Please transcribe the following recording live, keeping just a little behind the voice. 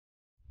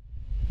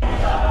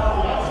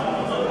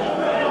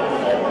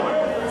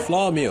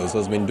flour mills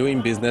has been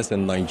doing business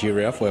in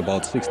Nigeria for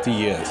about 60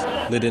 years,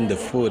 leading the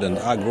food and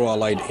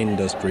agro-allied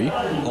industry,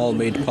 all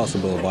made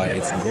possible by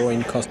its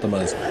growing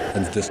customers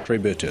and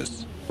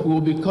distributors. We'll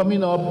be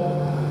coming up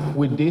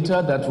with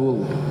data that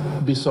will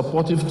be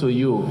supportive to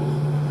you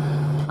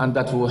and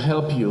that will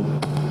help you.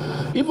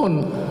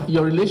 Even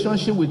your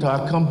relationship with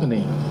our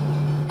company.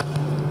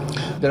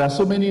 There are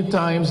so many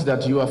times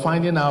that you are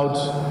finding out,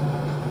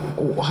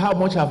 how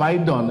much have I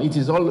done? It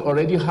is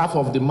already half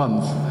of the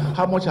month.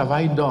 How much have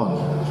I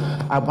done?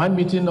 Am I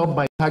meeting up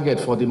my target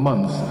for the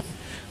month?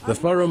 The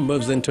forum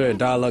moves into a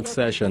dialogue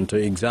session to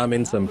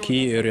examine some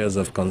key areas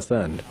of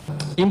concern.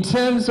 In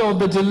terms of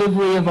the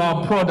delivery of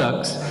our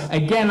products,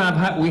 again,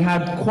 we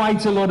had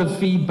quite a lot of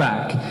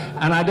feedback,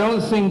 and I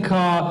don't think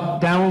our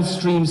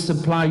downstream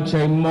supply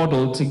chain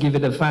model, to give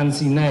it a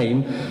fancy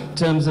name, in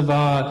terms of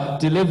our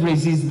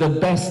deliveries, is the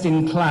best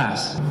in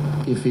class.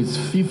 If it's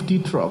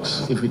 50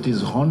 trucks, if it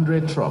is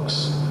 100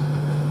 trucks,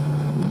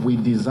 we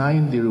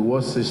designed the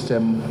reward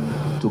system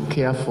to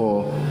care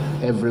for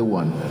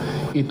everyone.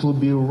 It will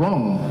be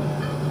wrong,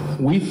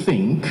 we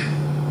think,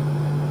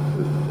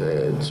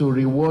 to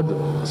reward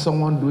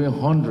someone doing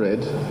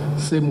 100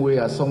 same way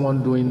as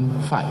someone doing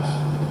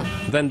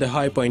 5. Then the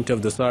high point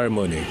of the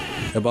ceremony.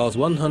 About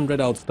 100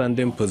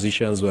 outstanding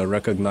positions were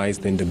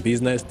recognized in the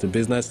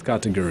business-to-business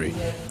category,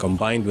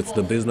 combined with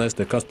the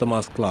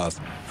business-to-customers class,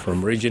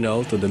 from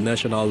regional to the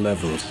national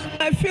levels.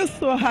 I feel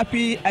so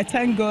happy. I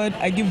thank God.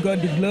 I give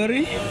God the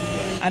glory.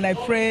 And I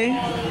pray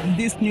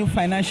this new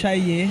financial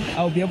year,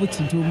 I'll be able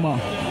to do more.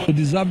 We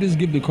deserve this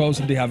gift because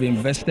they have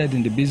invested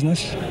in the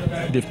business.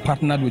 They've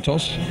partnered with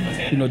us.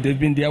 They've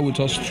been there with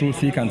us through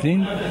thick and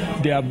thin.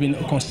 They have been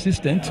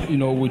consistent,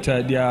 with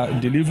their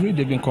delivery.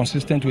 They've been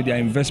consistent with their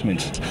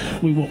investments.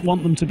 We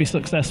want them to be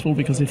successful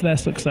because if they're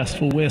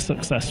successful, we're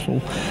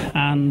successful.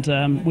 And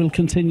we'll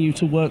continue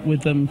to work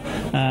with them,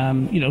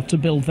 to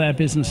build their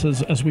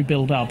businesses as we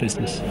build our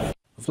business.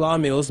 Flour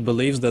Mills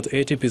believes that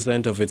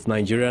 80% of its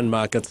Nigerian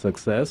market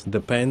success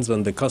depends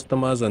on the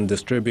customers and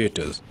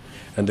distributors,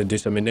 and the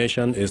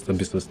dissemination is to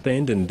be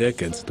sustained in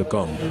decades to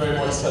come. Thank you very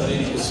much,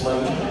 Sadiq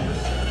Usman.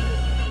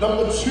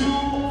 Number 2,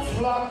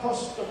 flour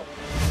customer.